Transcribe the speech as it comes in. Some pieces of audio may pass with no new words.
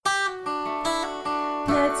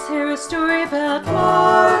Let's hear a story about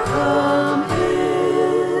Markham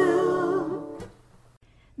Hill.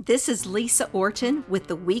 This is Lisa Orton with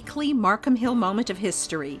the weekly Markham Hill Moment of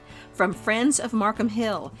History from Friends of Markham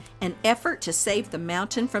Hill, an effort to save the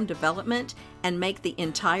mountain from development and make the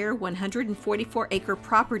entire 144-acre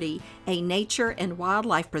property a nature and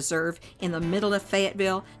wildlife preserve in the middle of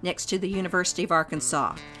Fayetteville next to the University of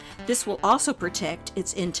Arkansas. This will also protect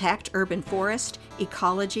its intact urban forest,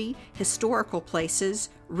 ecology, historical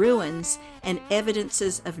places, ruins, and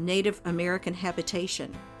evidences of Native American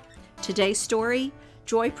habitation. Today's story,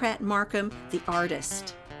 Joy Pratt Markham, the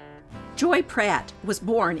artist. Joy Pratt was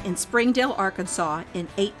born in Springdale, Arkansas in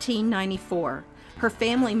 1894. Her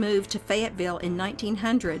family moved to Fayetteville in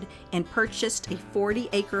 1900 and purchased a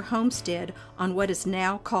 40-acre homestead on what is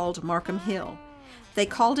now called Markham Hill. They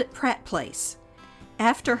called it Pratt Place.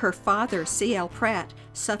 After her father, C.L. Pratt,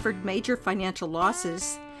 suffered major financial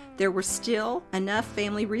losses, there were still enough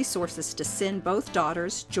family resources to send both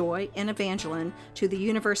daughters, Joy and Evangeline, to the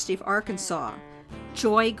University of Arkansas.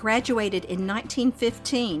 Joy graduated in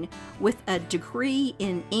 1915 with a degree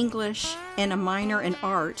in English and a minor in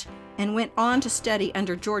art, and went on to study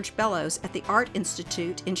under George Bellows at the Art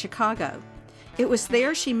Institute in Chicago. It was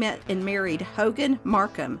there she met and married Hogan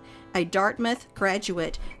Markham, a Dartmouth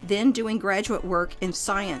graduate, then doing graduate work in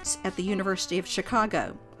science at the University of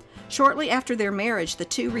Chicago. Shortly after their marriage, the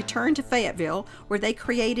two returned to Fayetteville, where they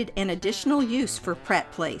created an additional use for Pratt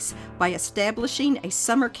Place by establishing a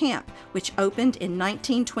summer camp, which opened in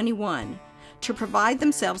 1921. To provide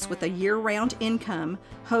themselves with a year-round income,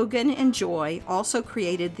 Hogan and Joy also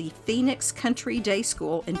created the Phoenix Country Day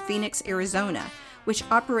School in Phoenix, Arizona, which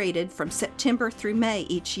operated from September through May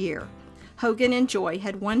each year. Hogan and Joy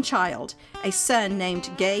had one child, a son named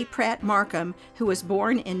Joy Pratt Markham, who was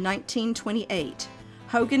born in 1928.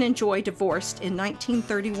 Hogan and Joy divorced in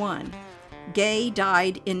 1931. Gay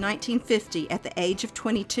died in 1950 at the age of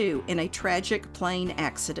 22 in a tragic plane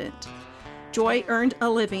accident. Joy earned a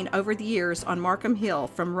living over the years on Markham Hill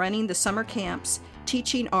from running the summer camps,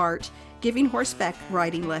 teaching art, giving horseback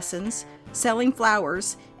riding lessons, selling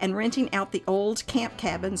flowers, and renting out the old camp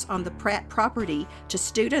cabins on the Pratt property to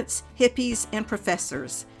students, hippies, and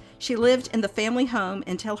professors. She lived in the family home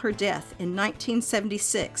until her death in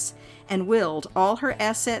 1976 and willed all her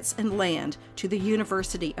assets and land to the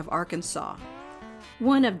University of Arkansas.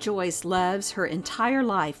 One of Joy's loves her entire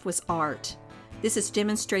life was art. This is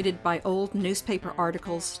demonstrated by old newspaper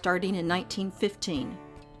articles starting in 1915.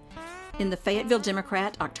 In the Fayetteville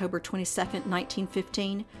Democrat, October 22,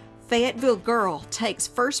 1915, Fayetteville girl takes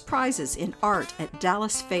first prizes in art at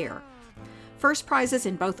Dallas Fair. First prizes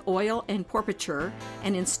in both oil and portraiture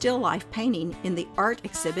and in still life painting in the art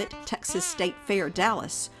exhibit Texas State Fair,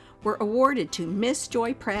 Dallas, were awarded to Miss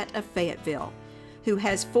Joy Pratt of Fayetteville, who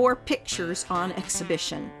has 4 pictures on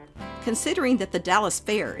exhibition. Considering that the Dallas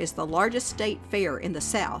Fair is the largest state fair in the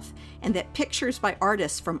South, and that pictures by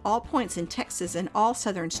artists from all points in Texas and all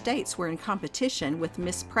southern states were in competition with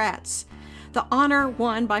Miss Pratt's, the honor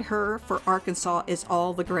won by her for Arkansas is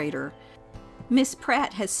all the greater. Miss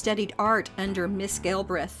Pratt has studied art under Miss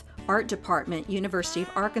Galbraith, Art Department, University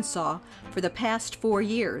of Arkansas, for the past 4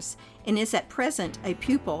 years, and is at present a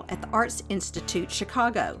pupil at the Arts Institute,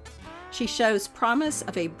 Chicago. She shows promise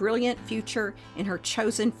of a brilliant future in her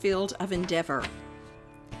chosen field of endeavor.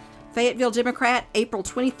 Fayetteville Democrat, April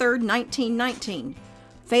 23, 1919.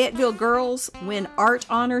 Fayetteville girls win art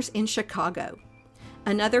honors in Chicago.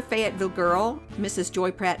 Another Fayetteville girl, Mrs.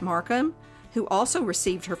 Joy Pratt Markham, who also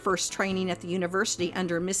received her first training at the university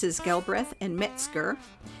under Mrs. Galbraith and Metzger,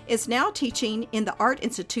 is now teaching in the Art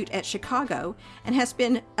Institute at Chicago and has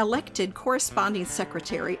been elected corresponding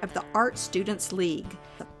secretary of the Art Students League.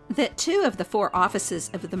 That 2 of the 4 offices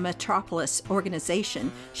of the Metropolis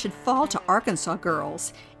organization should fall to Arkansas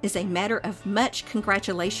girls is a matter of much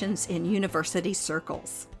congratulations in university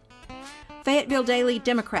circles. Fayetteville Daily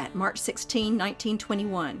Democrat, March 16,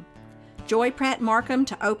 1921. Joy Pratt Markham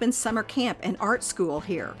to open summer camp and art school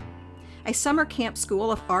here. A summer camp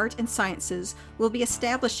school of art and sciences will be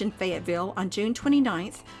established in Fayetteville on June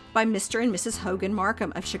 29th by Mr. and Mrs. Hogan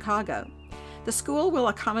Markham of Chicago. The school will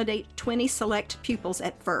accommodate 20 select pupils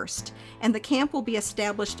at first, and the camp will be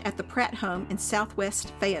established at the Pratt home in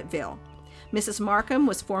southwest Fayetteville. Mrs. Markham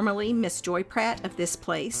was formerly Miss Joy Pratt of this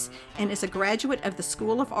place and is a graduate of the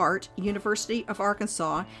School of Art, University of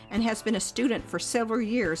Arkansas, and has been a student for several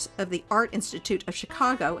years of the Art Institute of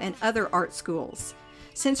Chicago and other art schools.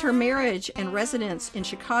 Since her marriage and residence in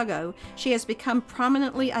Chicago, she has become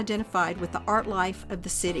prominently identified with the art life of the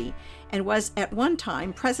city and was at one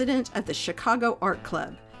time president of the Chicago Art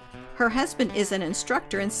Club. Her husband is an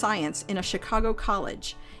instructor in science in a Chicago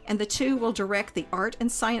college, and the two will direct the art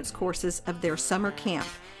and science courses of their summer camp,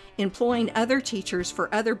 employing other teachers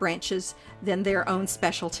for other branches than their own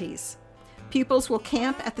specialties. Pupils will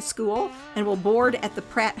camp at the school and will board at the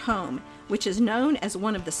Pratt home, which is known as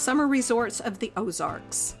one of the summer resorts of the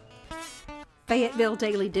Ozarks. Fayetteville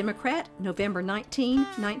Daily Democrat, November 19,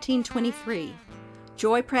 1923.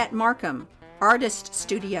 Joy Pratt Markham, Artist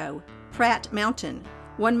Studio, Pratt Mountain,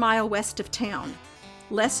 1 mile west of town.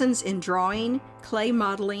 Lessons in drawing, clay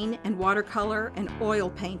modeling, and watercolor and oil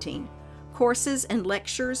painting. Courses and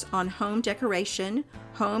lectures on home decoration,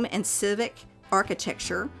 home and civic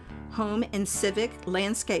architecture, home and civic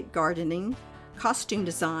landscape gardening, costume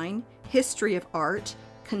design, history of art,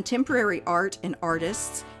 contemporary art and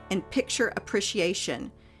artists, and picture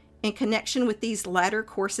appreciation. In connection with these latter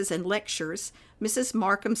courses and lectures, Mrs.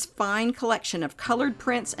 Markham's fine collection of colored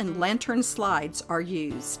prints and lantern slides are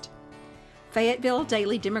used. Fayetteville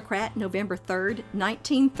Daily Democrat, November 3,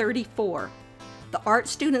 1934. The Art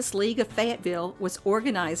Students League of Fayetteville was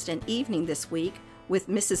organized an evening this week with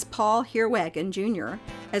Mrs. Paul Heerwagen, Jr.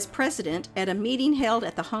 as president at a meeting held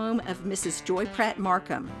at the home of Mrs. Joy Pratt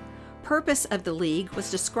Markham. Purpose of the league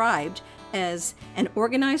was described as an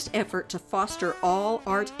organized effort to foster all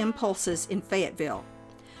art impulses in Fayetteville.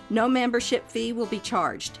 No membership fee will be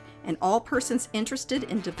charged, and all persons interested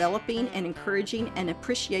in developing and encouraging an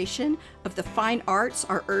appreciation of the fine arts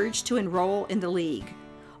are urged to enroll in the league.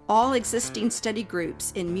 All existing study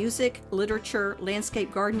groups in music, literature,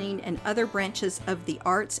 landscape gardening, and other branches of the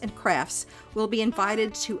arts and crafts will be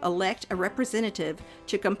invited to elect a representative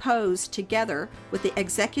to compose, together with the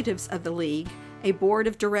executives of the league, a board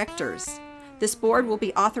of directors. This board will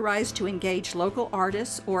be authorized to engage local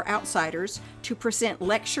artists or outsiders to present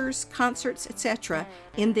lectures, concerts, etc.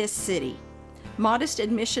 in this city. Modest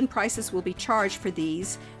admission prices will be charged for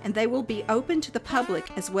these, and they will be open to the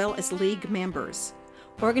public as well as league members.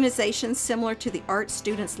 Organizations similar to the Art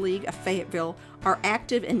Students League of Fayetteville are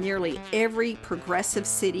active in nearly every progressive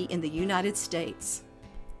city in the United States.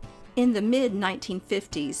 In the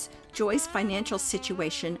mid-1950s, Joy's financial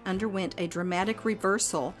situation underwent a dramatic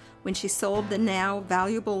reversal when she sold the now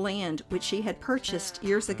valuable land which she had purchased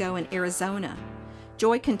years ago in Arizona.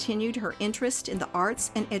 Joy continued her interest in the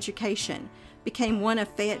arts and education, became one of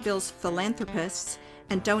Fayetteville's philanthropists,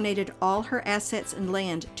 and donated all her assets and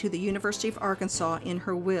land to the University of Arkansas in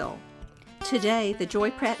her will. Today, the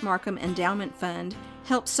Joy Pratt Markham Endowment Fund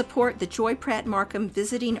helps support the Joy Pratt Markham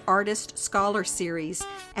Visiting Artist Scholar Series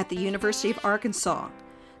at the University of Arkansas.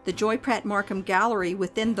 The Joy Pratt Markham Gallery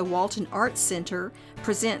within the Walton Arts Center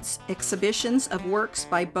presents exhibitions of works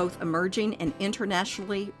by both emerging and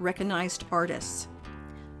internationally recognized artists.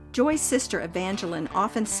 Joy's sister Evangeline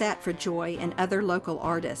often sat for Joy and other local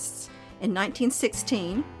artists. In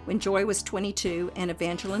 1916, when Joy was 22 and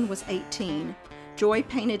Evangeline was 18, Joy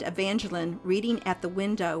painted Evangeline reading at the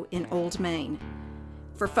window in Old Main.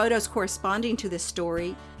 For photos corresponding to this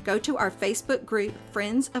story, go to our Facebook group,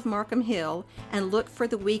 Friends of Markham Hill, and look for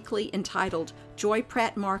the weekly entitled Joy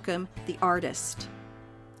Pratt Markham, the Artist.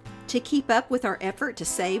 To keep up with our effort to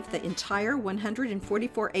save the entire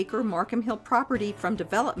 144-acre Markham Hill property from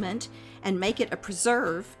development and make it a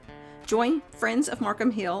preserve, join Friends of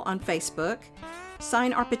Markham Hill on Facebook,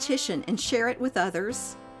 sign our petition and share it with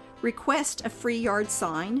others, request a free yard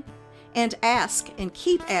sign, and ask and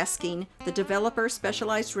keep asking the developer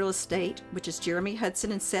Specialized Real Estate, which is Jeremy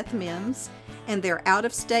Hudson and Seth Mims, and their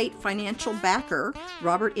out-of-state financial backer,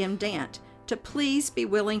 Robert M. Dant, to please be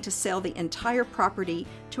willing to sell the entire property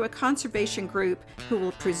to a conservation group who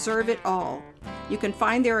will preserve it all. You can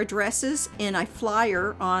find their addresses in a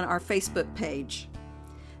flyer on our Facebook page.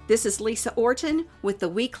 This is Lisa Orton with the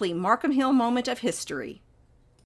weekly Markham Hill Moment of History.